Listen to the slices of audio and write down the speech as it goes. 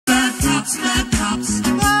cops, bad cops.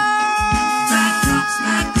 Bad cops,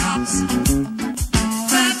 bad cops.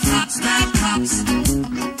 Bad cops, bad cops.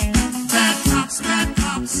 Bad cops, bad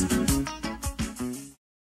cops.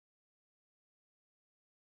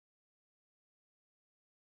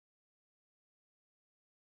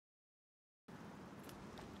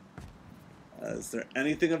 Is there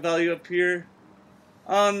anything of value up here?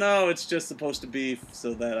 Oh no, it's just supposed to be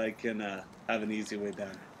so that I can have an easy way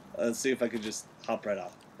down. Let's see if I can just hop right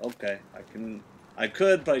off. Okay, I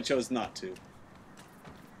could, but I chose not to.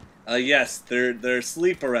 Yes, they're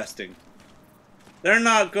sleep arresting. They're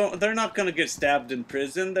not gonna get stabbed in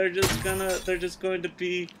prison. They're just going to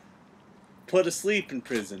be put asleep in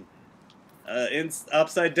prison.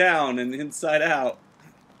 Upside down and inside out.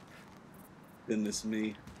 Goodness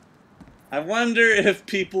me. I wonder if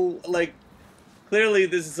people, like, clearly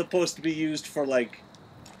this is supposed to be used for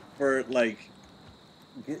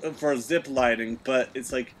zip lining, but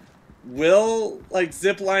it's like, will, like,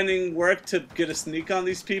 zip lining work to get a sneak on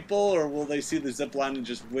these people, or will they see the zip line and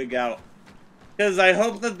just wig out? Because I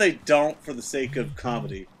hope that they don't for the sake of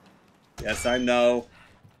comedy. Yes, I know.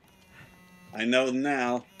 I know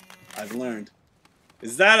now. I've learned.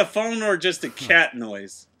 Is that a phone or just a cat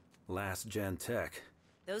noise? Last gen tech.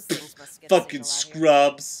 Those things must get Fucking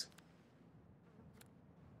scrubs.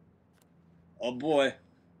 Oh boy.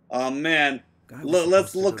 Oh man.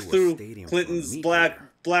 Let's look through Clinton's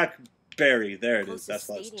Blackberry. There it is. That's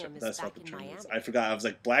what the term is. I forgot. I was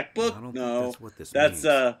like, Black Book? No.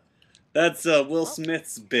 That's Will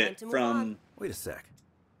Smith's bit from Wait a sec.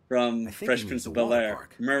 From Fresh Prince of Bel-Air.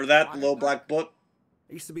 Remember that, the little black book?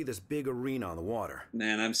 There used to be this big arena on the water.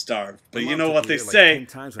 Man, I'm starved. But you know what they say,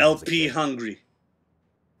 LP hungry.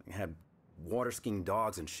 They had water skiing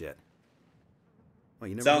dogs and shit. Well,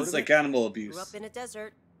 you never Sounds like animal abuse. Grew up in a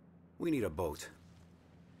desert. We need a boat.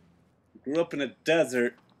 Grew up in a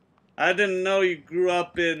desert. I didn't know you grew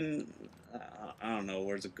up in... I don't know,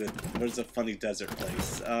 where's a funny desert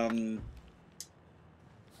place?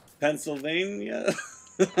 Pennsylvania?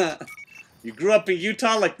 You grew up in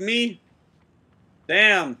Utah like me?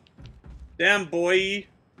 Damn. Damn, boy.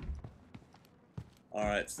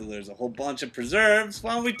 Alright, so there's a whole bunch of preserves.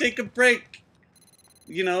 Why don't we take a break?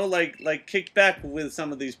 You know, like kick back with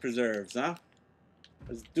some of these preserves, huh?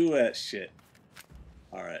 Let's do that shit.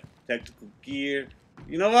 Alright, technical gear.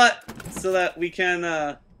 You know what? So that we can,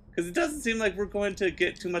 because it doesn't seem like we're going to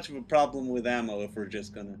get too much of a problem with ammo if we're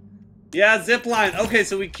just gonna... Yeah, zip line. Okay,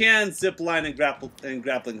 so we can zip line and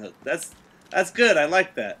grappling hook. That's good. I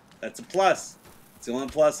like that. That's a plus. It's the only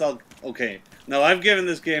plus I'll... Okay. No, I've given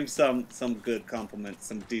this game some good compliments.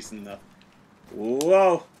 Some decent enough.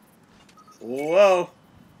 Whoa. Whoa.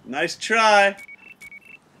 Nice try.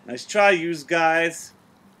 Nice try, yous guys.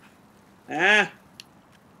 Eh?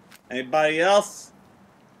 Anybody else?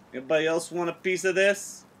 Anybody else want a piece of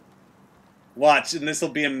this? Watch, and this will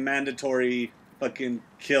be a mandatory fucking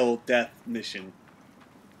kill-death mission.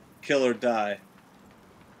 Kill or die.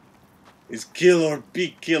 Is kill or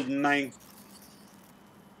be killed, man.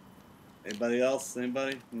 Anybody else?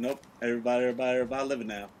 Anybody? Nope. Everybody living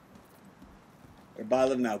now. Everybody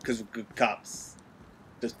living now, because we're good cops.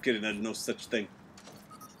 Just kidding, there's no such thing.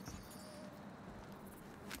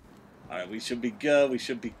 Alright, we should be good. We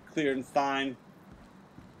should be clear and fine.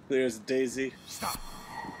 Clear as a daisy. Stop.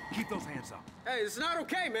 Keep those hands up. Hey, it's not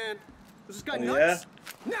okay, man. This is guy nuts.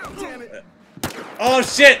 Yeah? Now, damn it. Oh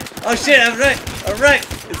shit! Oh shit! Alright! Alright!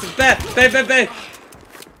 It's a bat! Bay!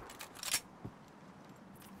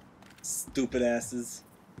 Stupid asses.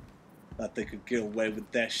 Thought they could get away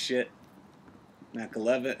with that shit. Mac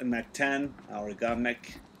 11 and Mac 10. I already got a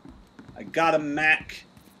Mac. I got a Mac.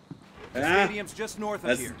 Stadium's just north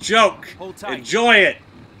of here. That's a joke. Hold tight. Enjoy it.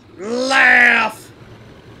 Laugh.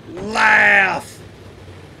 Laugh.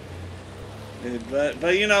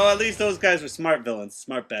 But you know, at least those guys were smart villains,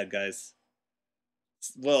 smart bad guys.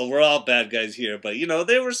 Well, we're all bad guys here, but you know,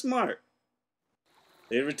 they were smart.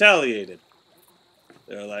 They retaliated.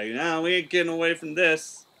 They were like, nah, we ain't getting away from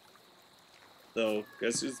this. So,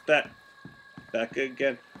 guess who's back? Back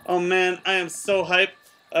again. Oh man, I am so hyped.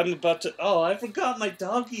 I'm about to... Oh, I forgot my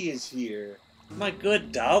doggy is here. My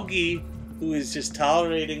good doggy, who is just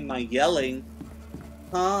tolerating my yelling.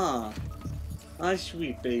 Huh. My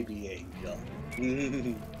sweet baby angel.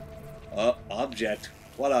 Object.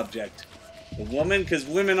 What object? The woman? Because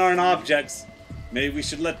women aren't objects. Maybe we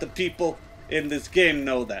should let the people in this game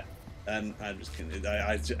know that. And I'm just kidding.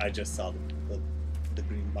 I just saw the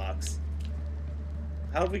green box.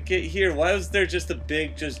 How did we get here? Why was there just a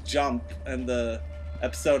big jump and the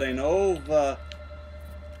episode ain't over?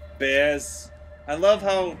 Bears. I love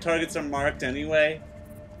how targets are marked anyway,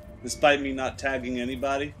 despite me not tagging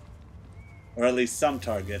anybody. Or at least some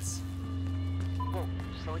targets. Whoa,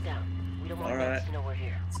 slow it down. We don't want All right. Reds to know we're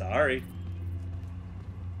here. Sorry.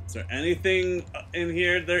 Is there anything in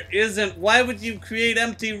here? There isn't. Why would you create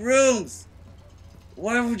empty rooms?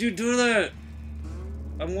 Why would you do that?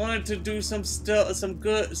 I wanted to do some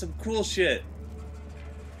cool shit.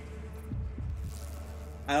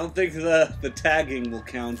 I don't think the tagging will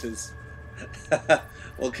count as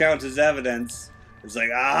evidence. It's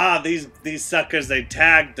like, aha, these suckers, they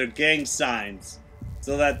tagged their gang signs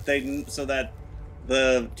so that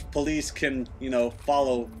the police can, you know,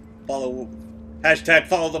 follow hashtag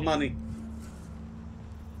follow the money.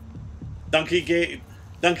 Donkey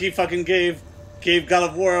fucking gave God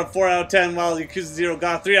of War a 4 out of 10 while Yakuza 0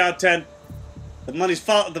 got a 3 out of 10. The money's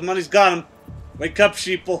got him. Wake up,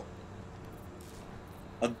 sheeple.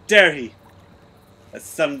 How dare he? That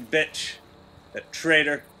son of a bitch. That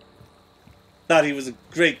traitor. Thought he was a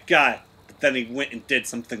great guy, but then he went and did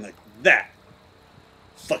something like that.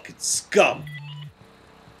 Fucking scum.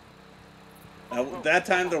 That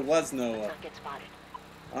time there was no... Let's not get spotted.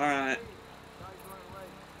 Alright.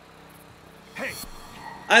 Hey,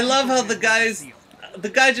 I love how the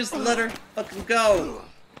guy just let her fucking go.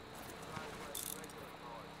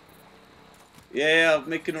 Yeah,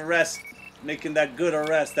 making that good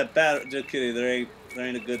arrest, that bad. Just kidding, there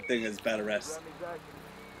ain't a good thing as bad arrest.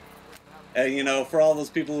 And you know, for all those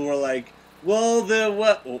people who are like, well, the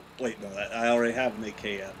what? Oh, wait, no, I already have an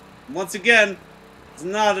AKM. Once again, it's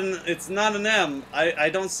not an M. I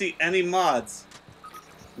don't see any mods.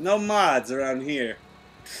 No mods around here.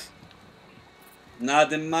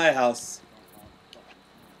 Not in my house.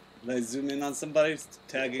 Did I zoom in on somebody?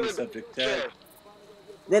 Tagging subject tag.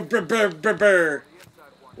 What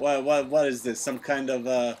is this? Some kind of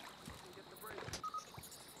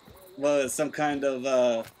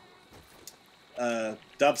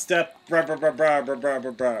dubstep?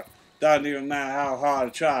 Doesn't even matter how hard I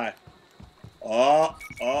try. Oh,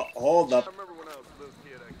 hold up.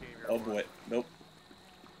 Oh boy, nope.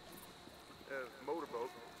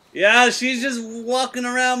 Yeah, she's just walking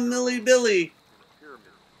around milly-billy.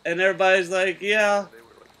 And everybody's like, yeah.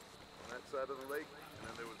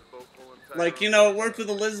 Like, you know, it worked with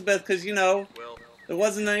Elizabeth because, you know, there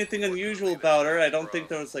wasn't anything unusual about her. I don't think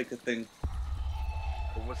there was, like, a thing.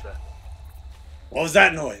 What was that? What was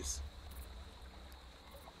that noise?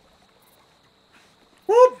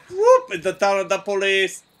 Whoop, whoop. It's the sound of the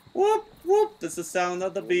police. Whoop, whoop. It's the sound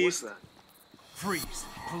of the beast. Freeze,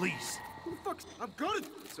 police. Who the fuck's... I'm good.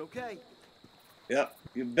 It's okay. Yep.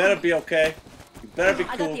 You better be okay. You better be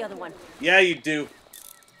I cool. got the other one. Yeah, you do.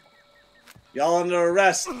 Y'all under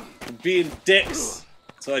arrest for being dicks.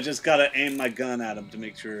 So I just gotta aim my gun at them to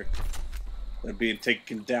make sure they're being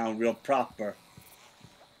taken down real proper.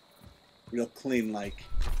 Real clean like.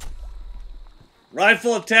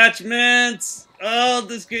 Rifle attachments! Oh,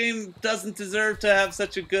 this game doesn't deserve to have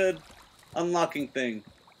such a good unlocking thing.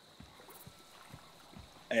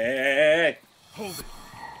 Hey! Hold it.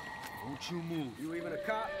 Don't you move. You even a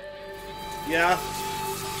cop? Yeah.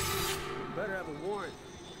 You better have a warrant.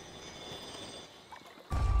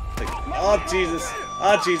 Oh, Jesus.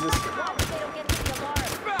 Oh, Jesus. They don't get to the alarm.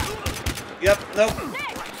 Yep, nope.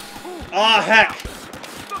 Oh, heck.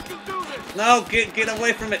 No, get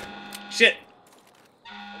away from it. Shit.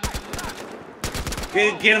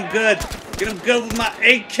 Get him good. Get him good with my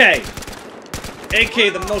AK.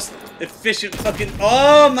 AK, the most efficient fucking...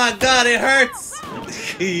 Oh, my God, it hurts.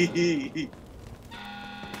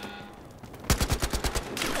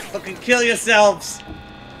 Fucking kill yourselves.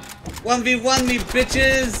 1v1 me,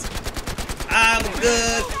 bitches. I'm a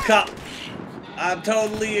good cop. I'm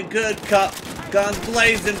totally a good cop. Guns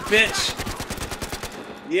blazing, bitch.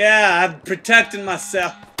 Yeah, I'm protecting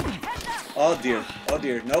myself. Oh dear. Oh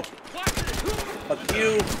dear. Nope. Fuck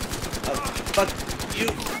you. Fuck you.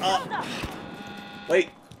 Wait.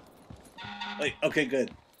 Wait. Okay,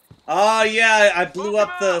 good. Oh yeah, I blew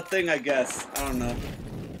up the thing, I guess. I don't know.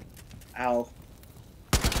 Ow.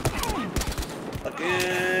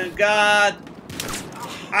 Fucking God.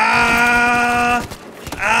 Ah!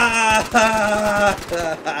 Ah!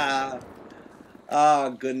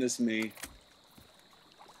 Oh, goodness me.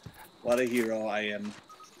 What a hero I am.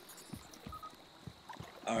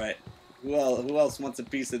 Alright. Who else wants a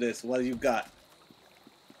piece of this? What do you got?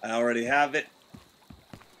 I already have it.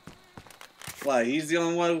 What? He's the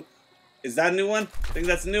only one who... Is that a new one? I think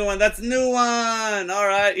that's a new one. That's a new one!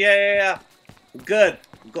 Alright. Yeah. Good.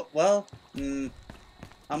 Well,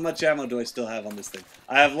 how much ammo do I still have on this thing?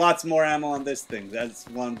 I have lots more ammo on this thing. That's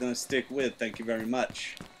what I'm gonna stick with. Thank you very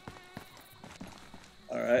much.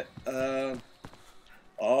 Alright.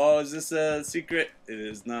 Oh, is this a secret? It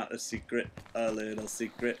is not a secret. A little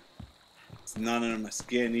secret. It's not under my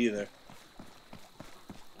skin either.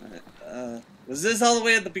 Alright, was this all the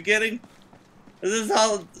way at the beginning? Is this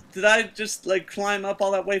all? Did I just like climb up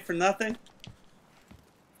all that way for nothing?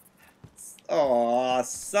 Oh,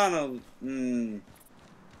 son of.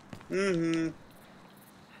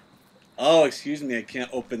 Oh, excuse me. I can't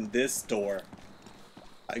open this door.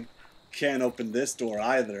 I can't open this door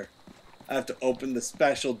either. I have to open the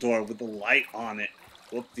special door with the light on it.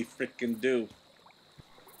 Whoop-de frickin' do.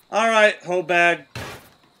 Alright, hoe bag.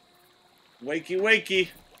 Wakey, wakey.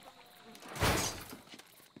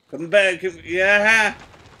 Come back. Yeah.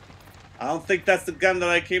 I don't think that's the gun that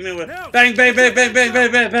I came in with. No. Bang, bang, bang, bang, bang,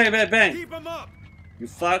 bang, bang, bang, bang, bang. Keep him up. You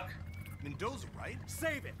fuck. Mendoza, right?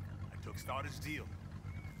 Save it. I took Starter's deal.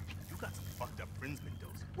 You got some fucked up friends,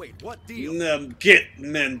 Mendoza. Wait, what deal? Get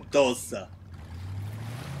Mendoza.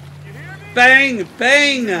 You hear me? Bang,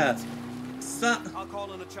 bang. Son. I'll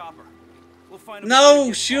call in a chopper. We'll find him.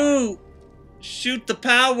 No, shoot. Shoot the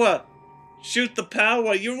power. Shoot the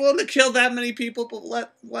power. You're willing to kill that many people but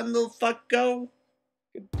let one little fuck go?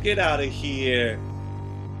 Get out of here.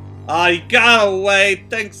 Oh, you got away.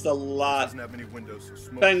 Thanks a lot. Doesn't have many windows, so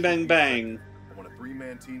smoke. Bang, bang, bang. I want a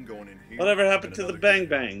 3-man team going in here. Whatever happened and to the another bang here.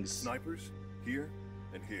 bangs? Snipers here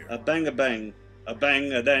and here. A bang, a bang. A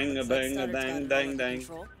bang, a dang, a bang, a dang, dang, dang.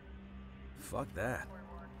 Fuck that.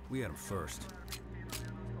 We had him first.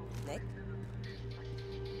 Nick?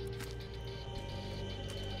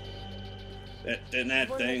 That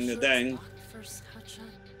dang, a dang. First hotshot.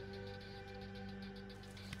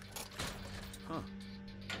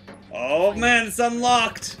 Oh man, it's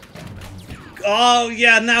unlocked. Oh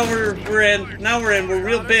yeah, now we're in. Now we're in. We're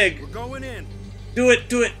real big. We're going in. Do it,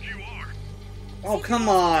 do it. Oh come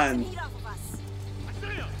on.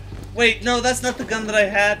 Wait, no, that's not the gun that I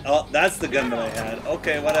had. Oh, that's the gun that I had.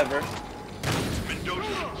 Okay, whatever.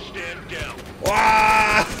 Mendoza, stand down.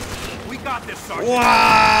 Wah! We got this, Sergeant.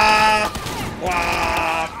 Wah!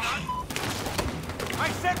 Wah!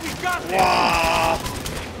 I said we got this. Wah!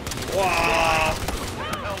 Wah!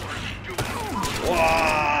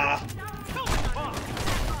 Wah!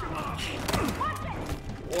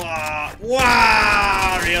 Wah!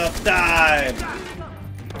 Wah! Real time!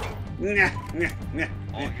 Nyah, nyah, nyah.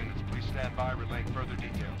 All units, please stand by, relaying further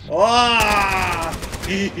details. Ah!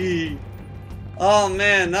 Oh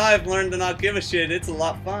man, now I've learned to not give a shit. It's a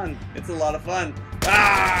lot of fun. It's a lot of fun.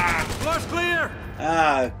 Ah! Flush clear.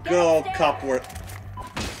 Ah, good old cop work.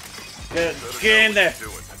 Get in there.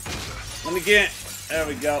 Let me get in. There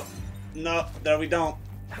we go. No, there we don't.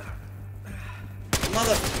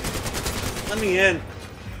 Mother. Let me in.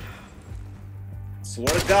 Swear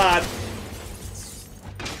to God.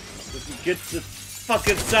 Let me get the fuck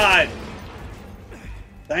inside.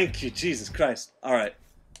 Thank you, Jesus Christ. Alright.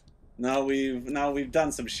 Now we've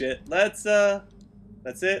done some shit. Let's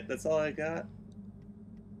that's it. That's all I got.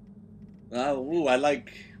 Ooh, I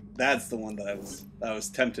like that's the one that I was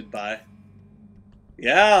tempted by.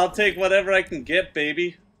 Yeah, I'll take whatever I can get,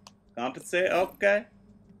 baby. Compensate? Okay.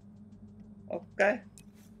 Okay.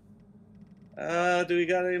 Do we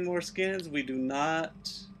got any more skins? We do not.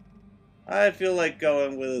 I feel like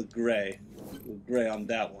going with gray. With gray on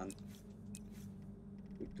that one.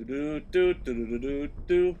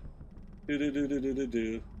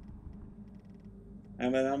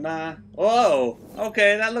 Oh,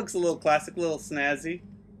 okay, that looks a little classic, a little snazzy.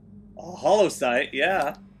 A hollow sight,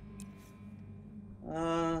 yeah.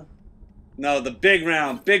 No, the big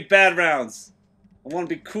round, big bad rounds. I want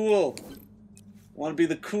to be cool. I want to be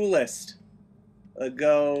the coolest.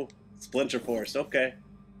 Go Splinter Force, okay.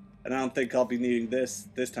 And I don't think I'll be needing this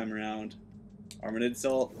time around. Armored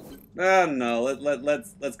Insult. Oh no,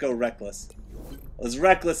 let's go Reckless. Let's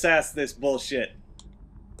Reckless ass this bullshit.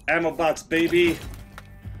 Ammo box, baby.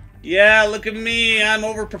 Yeah, look at me. I'm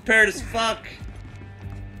over prepared as fuck.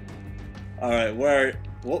 Alright, where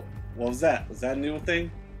what was that? Was that a new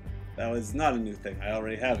thing? That was not a new thing. I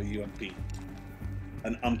already have a UMP.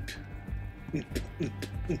 An ump.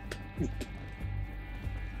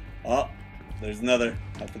 Oh, there's another.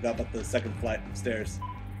 I forgot about the second flight upstairs.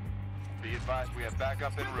 Be advised, we have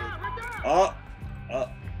backup en route. Oh,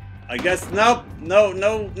 I guess nope.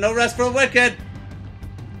 No rest for the wicked.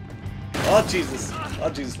 Oh Jesus. Oh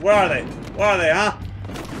Jesus. Where are they? Where are they, huh?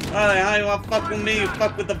 Where are they, huh? You wanna fuck with me? You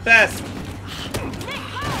fuck with the best.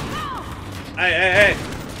 Hey.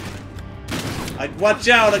 Watch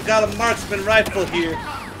out, I got a marksman rifle here.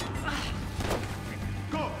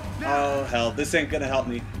 Oh hell, this ain't gonna help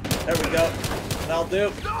me. There we go. That'll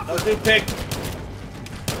do. That'll do, pig.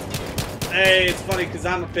 Hey, it's funny because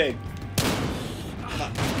I'm a pig.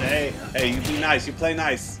 Hey, you be nice. You play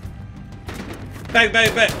nice. Bang,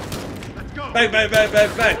 bang, bang. Bang, bang, bang, bang,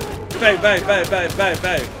 bang. bang, bang, bang, bang, bang,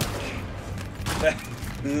 bang.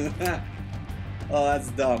 Oh, that's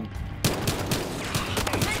dumb.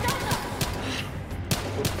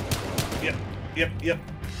 Yep, yep, yep.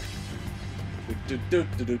 Do do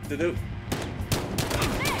do do do do.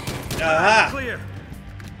 Aha! Clear.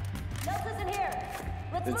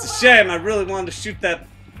 It's a shame. I really wanted to shoot that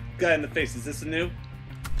guy in the face. Is this a new?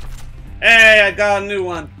 Hey, I got a new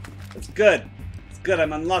one. That's good. It's good.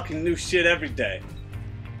 I'm unlocking new shit every day.